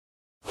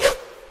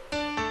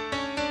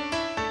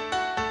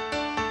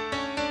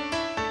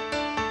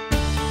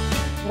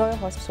Royal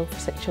Hospital for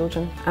Sick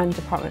Children and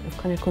Department of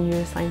Clinical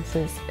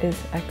Neurosciences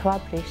is a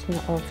collaboration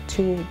of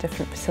two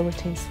different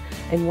facilities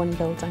in one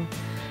building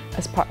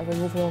as part of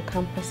an overall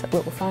campus at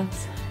Little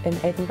France in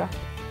Edinburgh.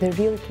 They're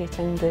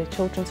relocating the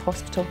Children's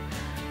Hospital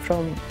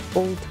from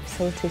old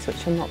facilities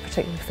which are not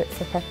particularly fit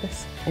for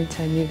purpose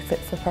into a new fit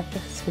for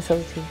purpose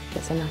facility.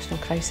 It's a national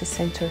crisis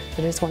centre.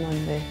 There is one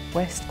on the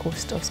west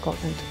coast of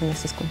Scotland and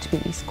this is going to be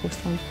the east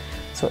coast one,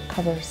 so it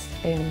covers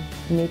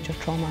major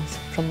traumas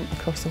from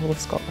across the whole of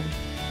Scotland.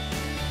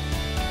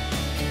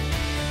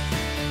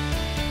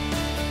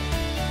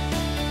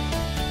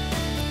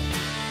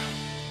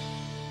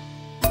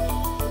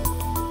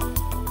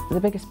 The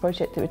biggest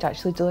project that we'd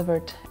actually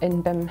delivered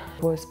in BIM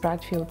was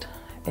Bradfield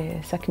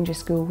Secondary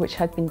School, which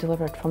had been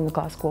delivered from the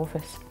Glasgow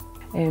office.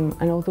 And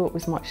although it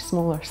was much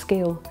smaller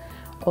scale,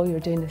 all you're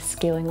doing is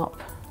scaling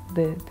up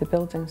the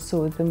building.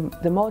 So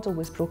the model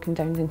was broken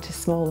down into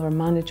smaller,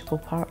 manageable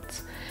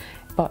parts,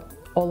 but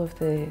all of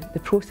the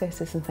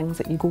processes and things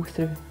that you go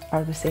through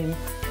are the same.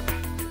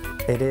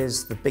 It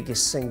is the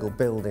biggest single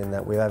building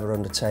that we've ever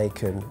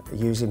undertaken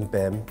using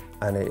BIM,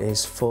 and it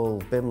is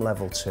full BIM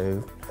level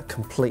 2,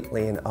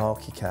 completely in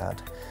ArchiCAD.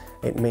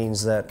 It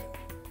means that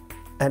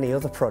any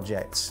other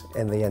project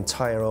in the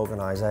entire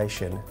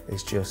organisation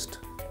is just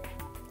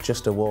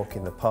a walk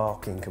in the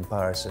park in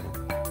comparison.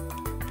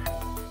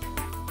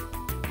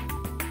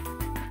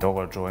 All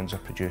our drawings are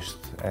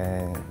produced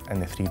in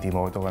the 3D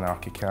model in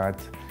ArchiCAD.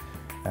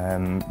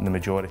 The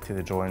majority of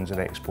the drawings are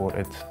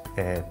exported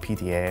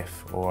PDF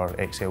or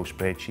Excel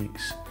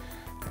spreadsheets,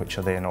 which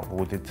are then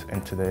uploaded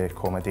into the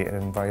accommodator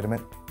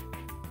environment.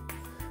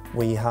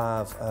 We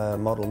have a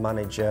model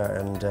manager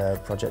and a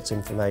project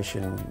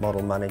information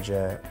model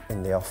manager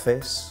in the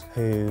office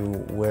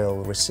who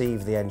will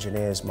receive the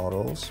engineers'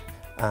 models,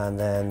 and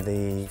then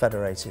the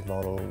federated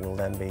model will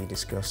then be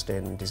discussed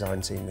in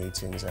design team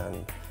meetings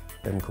and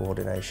BIM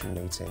coordination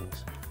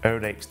meetings.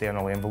 Our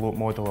external envelope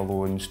model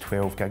alone is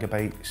 12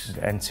 gigabytes.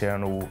 The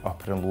internal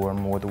upper and lower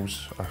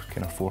models are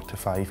kind of 4 to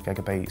 5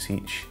 gigabytes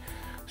each.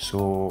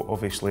 So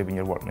obviously when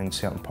you're working in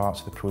certain parts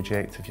of the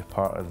project, if you're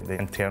part of the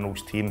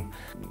internals team,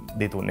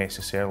 they don't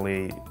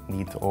necessarily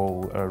need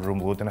all our room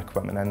loading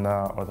equipment in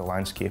there or the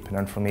landscaping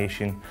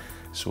information.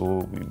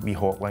 So we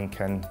hot link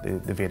in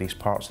the various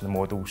parts of the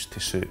models to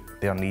suit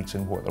their needs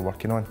and what they're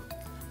working on.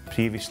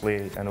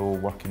 Previously, I know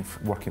working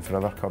for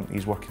other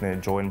companies, working in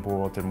a drawing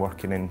board and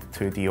working in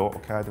 2D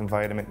AutoCAD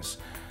environments,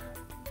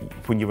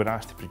 when you were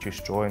asked to produce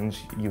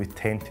drawings, you would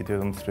tend to do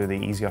them through the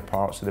easier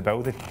parts of the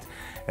building.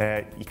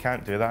 You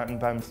can't do that in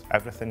BIM.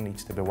 Everything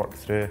needs to be worked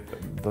through.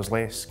 There's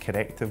less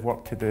corrective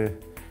work to do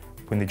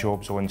when the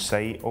job's on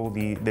site. All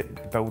the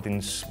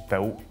building's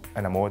built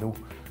in a model,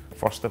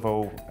 first of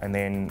all, and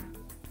then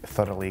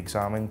thoroughly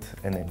examined,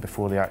 and then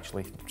before they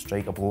actually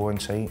strike a blow on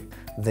site.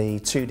 The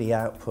 2D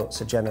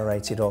outputs are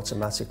generated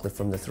automatically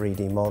from the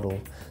 3D model,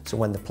 so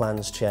when the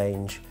plans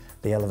change,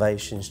 the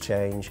elevations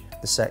change,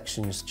 the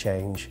sections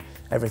change,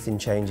 everything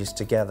changes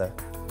together.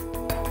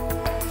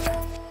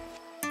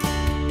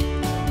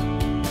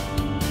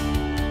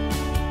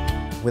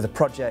 With a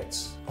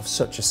project of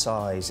such a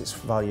size, it's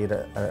valued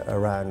at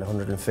around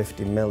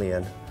 150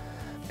 million.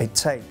 It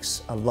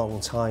takes a long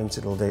time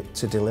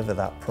to deliver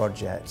that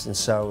project, and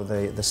so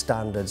the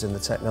standards and the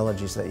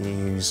technologies that you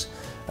use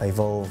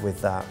evolve with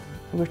that.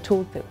 We're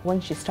told that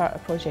once you start a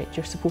project,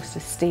 you're supposed to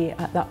stay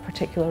at that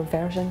particular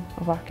version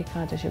of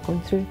ArchiCAD as you're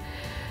going through.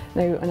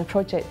 Now, on a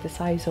project the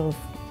size of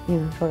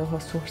Royal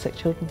Hospital for Sick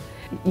Children,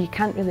 you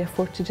can't really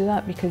afford to do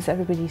that because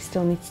everybody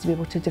still needs to be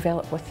able to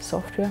develop with the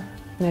software.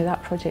 Now,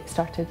 that project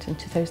started in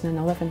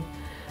 2011,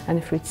 and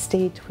if we'd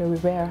stayed where we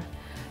were,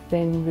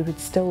 then we would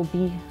still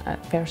be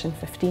at version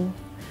 15,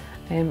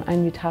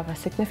 and we'd have a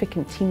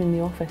significant team in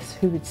the office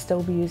who would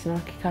still be using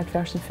ArchiCAD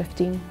version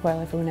 15 while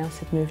everyone else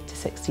had moved to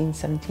 16,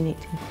 17,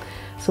 18.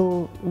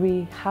 So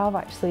we have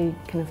actually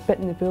kind of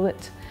bitten the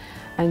bullet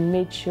and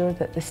made sure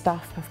that the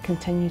staff have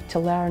continued to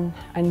learn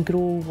and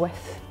grow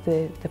with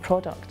the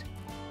product.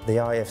 The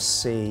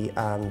IFC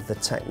and the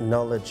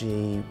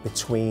technology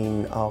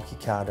between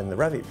ArchiCAD and the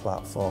Revit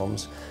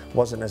platforms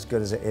wasn't as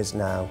good as it is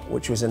now,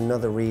 which was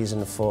another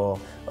reason for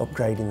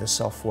upgrading the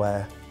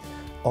software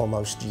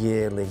almost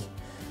yearly,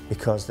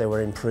 because there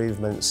were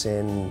improvements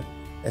in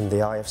the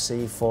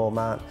IFC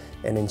format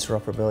and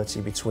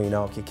interoperability between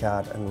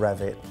ArchiCAD and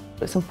Revit.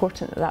 It's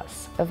important that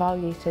that's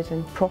evaluated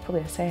and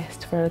properly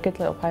assessed for a good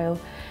little while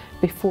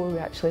before we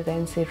actually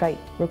then say, right,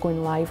 we're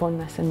going live on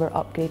this and we're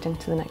upgrading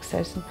to the next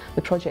version.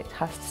 The project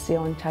has to stay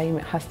on time,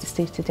 it has to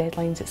stay to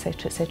deadlines,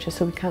 etc.,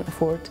 so we can't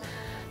afford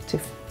to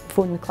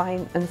phone the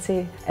client and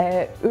say,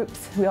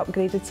 oops, we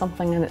upgraded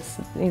something and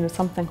it's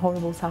something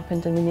horrible's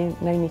happened and we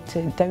now need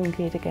to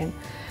downgrade again.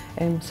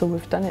 So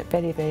we've done it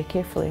very, very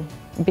carefully.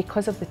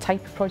 Because of the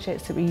type of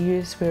projects that we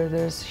use, where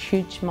there's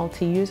huge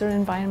multi-user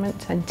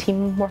environment and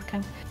team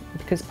working,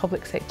 because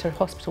public sector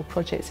hospital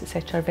projects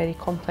etc. are very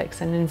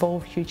complex and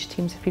involve huge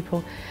teams of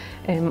people.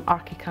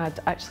 ArchiCAD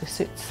actually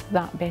suits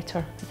that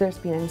better. There's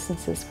been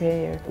instances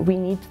where we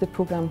need the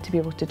programme to be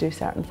able to do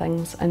certain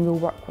things and we'll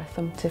work with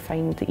them to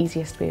find the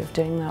easiest way of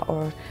doing that,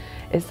 or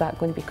is that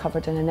going to be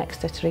covered in the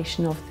next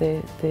iteration of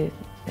the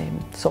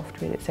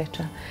software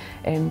etc.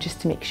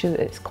 Just to make sure that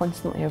it's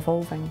constantly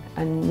evolving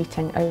and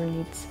meeting our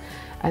needs,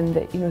 and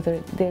that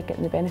they're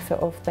getting the benefit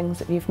of things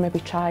that we've maybe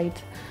tried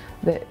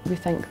that we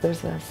think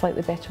there's a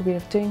slightly better way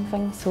of doing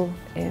things. So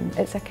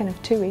it's a kind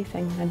of two-way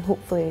thing, and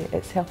hopefully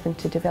it's helping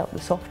to develop the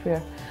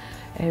software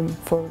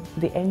for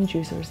the end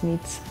user's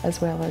needs as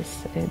well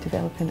as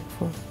developing it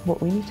for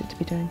what we need it to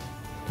be doing.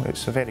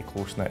 It's a very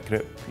close-knit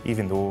group.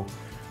 Even though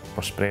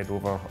we're spread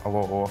over a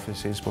lot of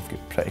offices, we've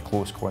got pretty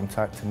close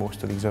contact to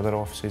most of these other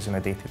offices on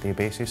a day-to-day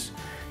basis,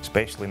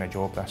 especially in a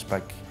job this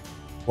big.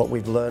 What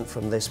we've learned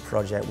from this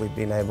project, we've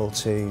been able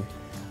to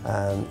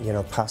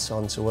pass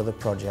on to other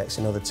projects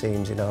in other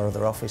teams in our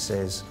other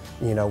offices.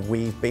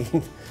 We've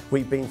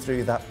been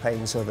through that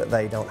pain so that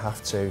they don't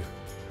have to.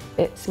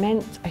 It's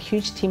meant a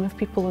huge team of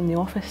people in the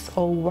office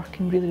all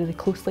working really, really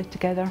closely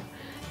together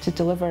to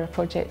deliver a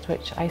project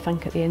which I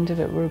think at the end of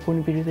it we're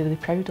going to be really, really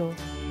proud of.